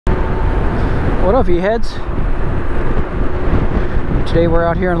What up, E-heads? Today we're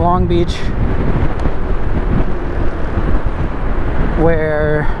out here in Long Beach,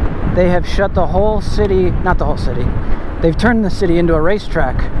 where they have shut the whole city, not the whole city, they've turned the city into a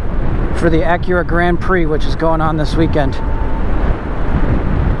racetrack for the Acura Grand Prix, which is going on this weekend.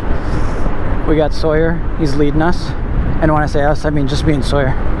 We got Sawyer, he's leading us. And when I say us, I mean just me and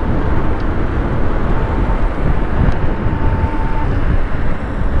Sawyer.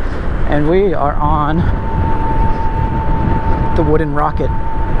 And we are on the wooden rocket,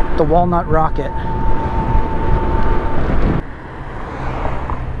 the walnut rocket.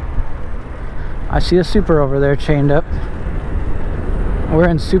 I see a Super over there chained up. We're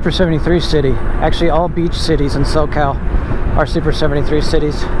in Super 73 City. Actually, all beach cities in SoCal are Super 73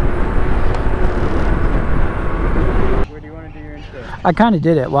 cities. Where do you want to do your intro? I kind of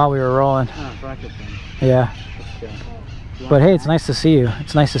did it while we were rolling. Oh, rocket then. Yeah. Let's go. But hey, it's nice to see you.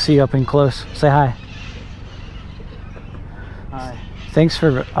 It's nice to see you up and close. Say hi. Hi. Thanks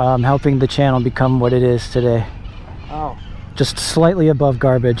for helping the channel become what it is today. Oh. Just slightly above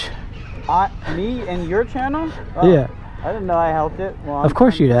garbage. Me and your channel? Oh, Yeah. I didn't know I helped it. Well, Of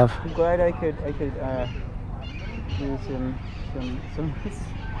course you'd have. I'm glad I could do some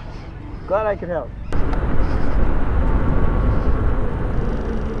glad I could help.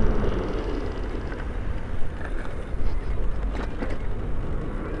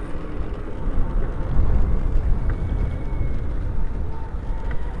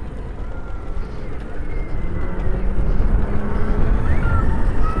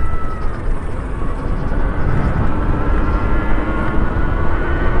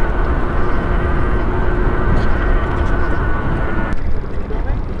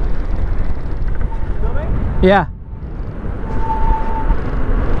 Yeah.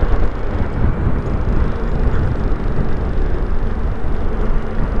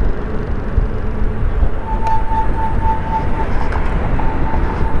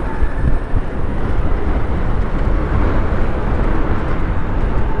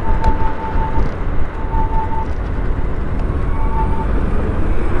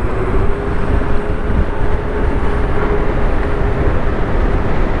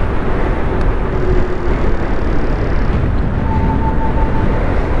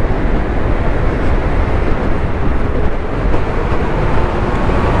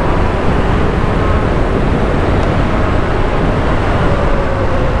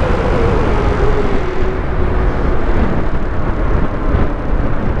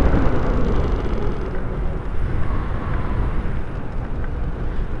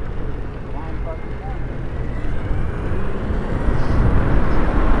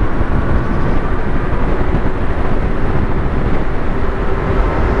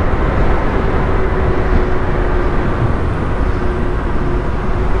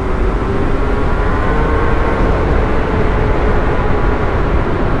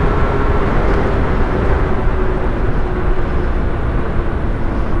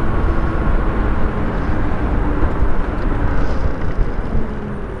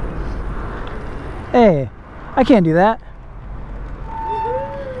 Hey, I can't do that.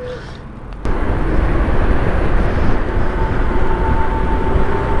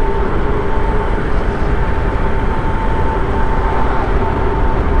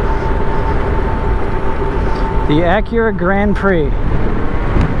 The Acura Grand Prix.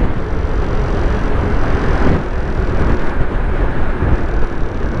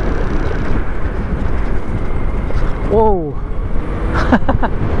 Whoa.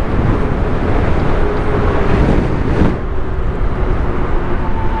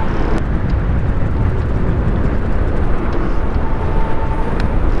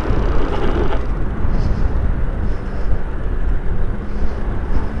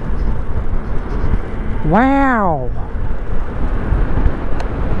 Wow.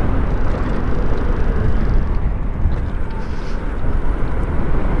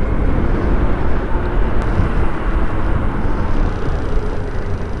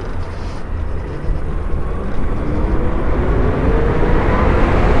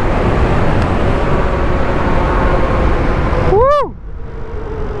 Woo!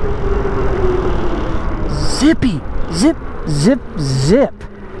 Zippy, zip, zip, zip.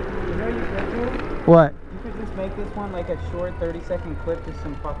 What? You could just make this one like a short 30-second clip, just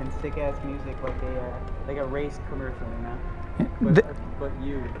some fucking sick-ass music, like a race commercial, you know? But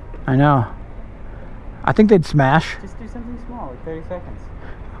you. I know. I think they'd smash. Just do something small, like 30 seconds.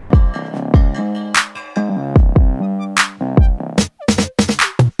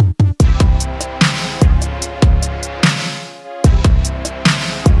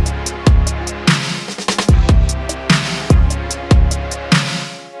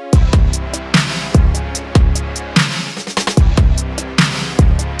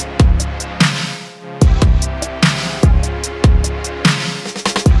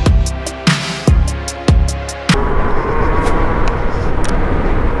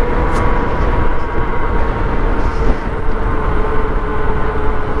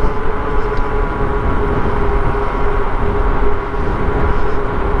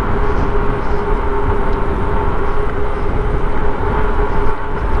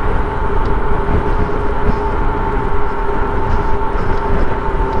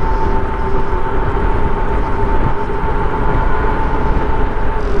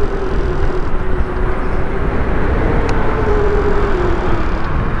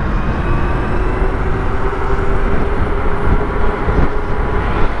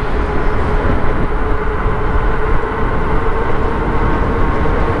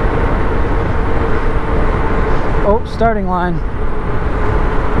 starting line.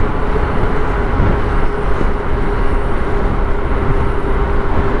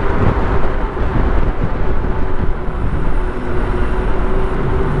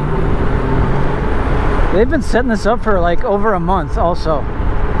 They've been setting this up for like over a month also.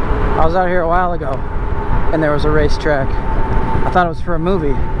 I was out here a while ago and there was a racetrack. I thought it was for a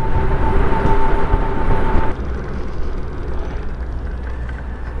movie.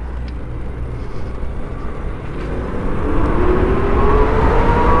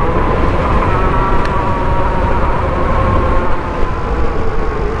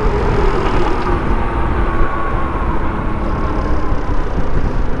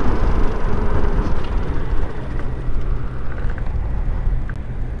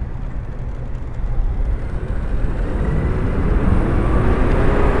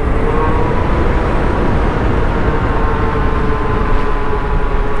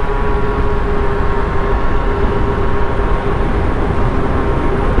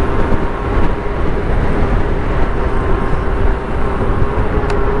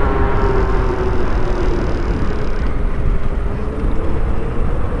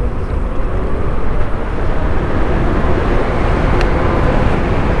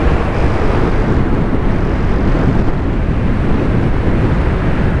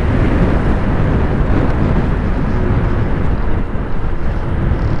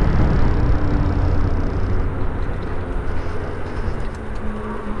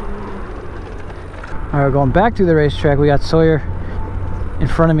 Alright, we're going back to the racetrack. We got Sawyer in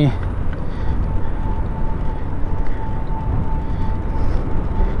front of me.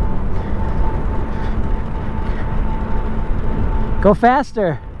 Go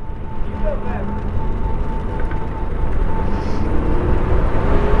faster.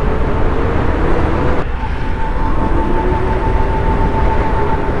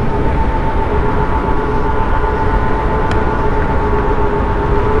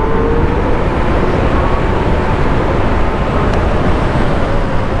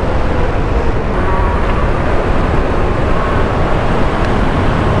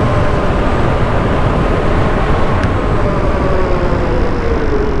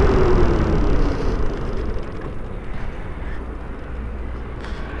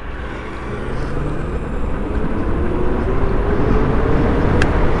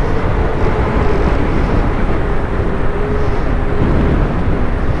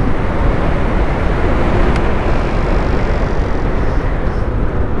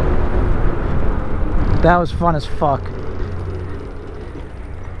 That was fun as fuck.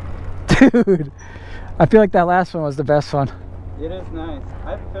 Dude, I feel like that last one was the best one. It is nice.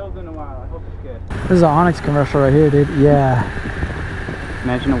 I haven't filmed in a while. I hope it's good. This is an Onyx commercial right here, dude. Yeah.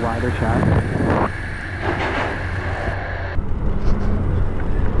 Imagine a wider shot.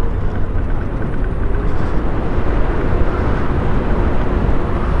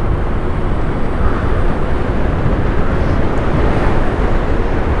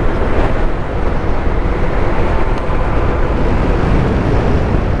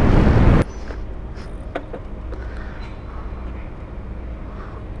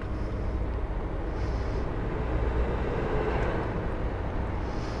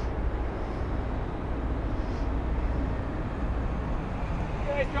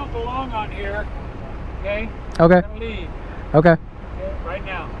 Don't belong on here, okay? Okay. Leave. Okay. Okay, right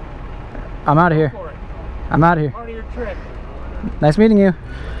now. I'm out of here. I'm out of here. Part of your trip. Nice meeting you.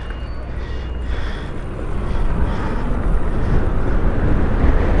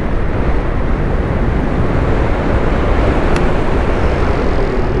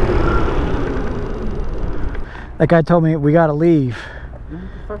 That guy told me we gotta leave.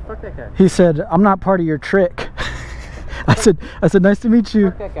 Fuck that guy. He said, I'm not part of your trick. I said, nice to meet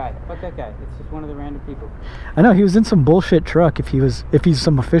you. Fuck that guy. Fuck that guy. It's just one of the random people. I know, he was in some bullshit truck if he's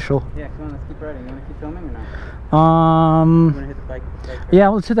some official. Yeah, come on, let's keep riding. You wanna keep filming or not? You wanna hit the bike yeah,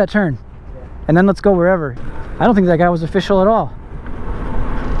 let's hit that turn. Yeah. And then let's go wherever. I don't think that guy was official at all.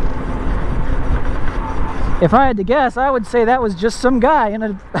 If I had to guess, I would say that was just some guy in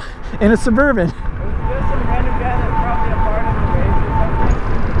a in a Suburban. It was just some random guy that's probably a part of the race or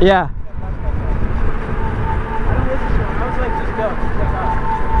something. Yeah. I don't listen to him. I was like, just go. Just take off.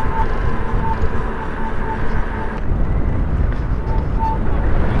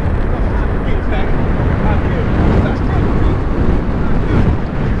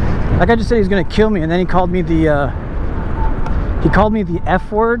 That guy just said he was gonna kill me, and then he called me the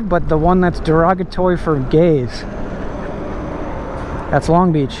F word, but the one that's derogatory for gays. That's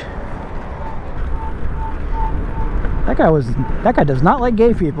Long Beach. That guy does not like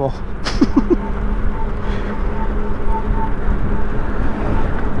gay people.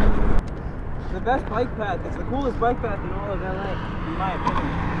 The the best bike path. It's the coolest bike path in all of LA, in my opinion.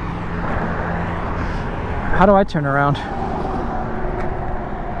 How do I turn around?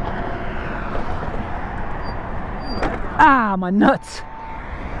 Ah, my nuts!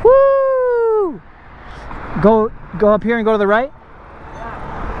 Woo! Go up here and go to the right.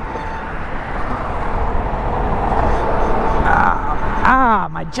 Ah,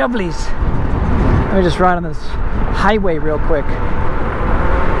 my jubblies. Let me just ride on this highway real quick.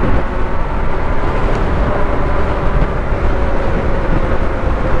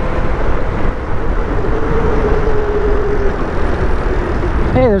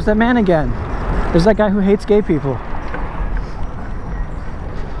 Hey, there's that man again. There's that guy who hates gay people.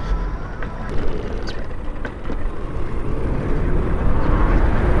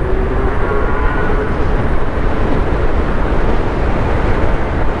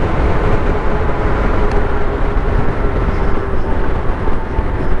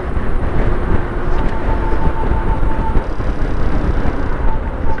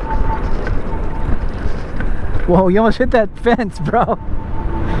 Whoa, you almost hit that fence, bro.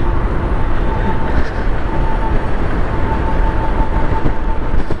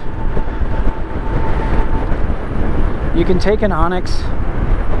 You can take an Onyx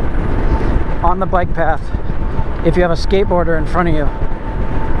on the bike path if you have a skateboarder in front of you.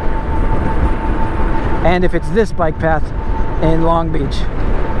 And if it's this bike path in Long Beach.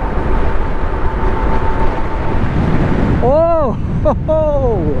 Oh! Ho,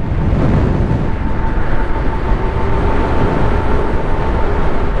 ho.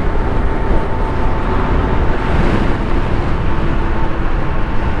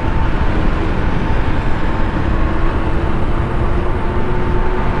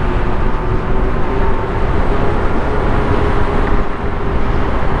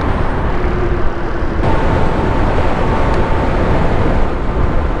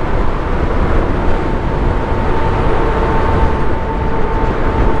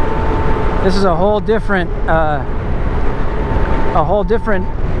 This is a whole different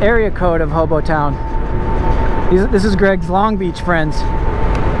area code of Hobotown. This is Greg's Long Beach friends.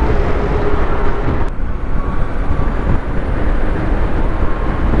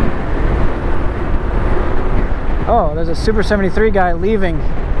 Oh, there's a Super 73 guy leaving.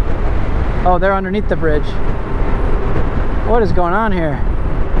 Oh, they're underneath the bridge. What is going on here?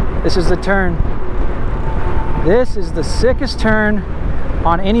 This is the turn. This is the sickest turn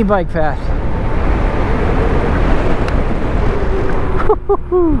on any bike path.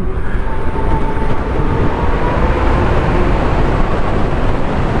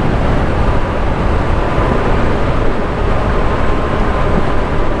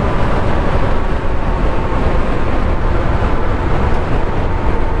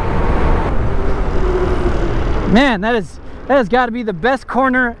 Man, that has got to be the best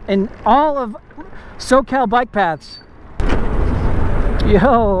corner in all of SoCal bike paths.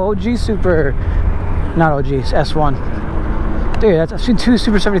 Yo, OG Super, not OG, it's S1. Dude, I've seen 2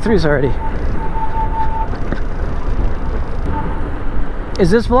 Super 73s already.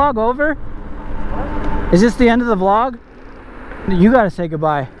 Is this vlog over? What? Is this the end of the vlog? You gotta say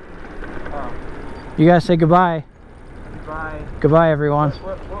goodbye. Oh. You gotta say goodbye. Goodbye. Goodbye, everyone.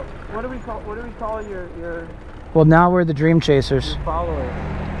 What do we call your? Well, now we're the Dream Chasers. Your followers.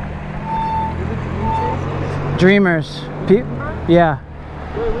 You're the Dream Chasers? Dreamers. Yeah.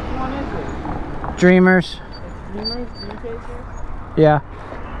 Wait, which one is it? Dreamers. It's Dreamers? Dream Chasers? Yeah.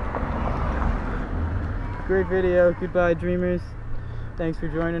 Great video. Goodbye, Dreamers. Thanks for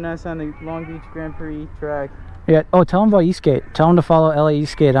joining us on the Long Beach Grand Prix track. Yeah. Oh, tell them about Eastgate. Tell them to follow LA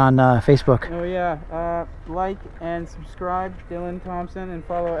Eastgate on Facebook. Oh yeah. Like and subscribe, Dylan Thompson, and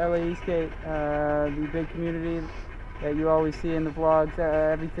follow LA Eastgate, the big community that you always see in the vlogs.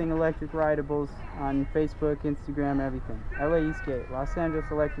 Everything electric rideables on Facebook, Instagram, everything. LA Eastgate, Los Angeles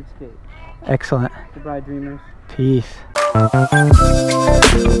Electric Skate. Excellent. Goodbye, Dreamers. Peace.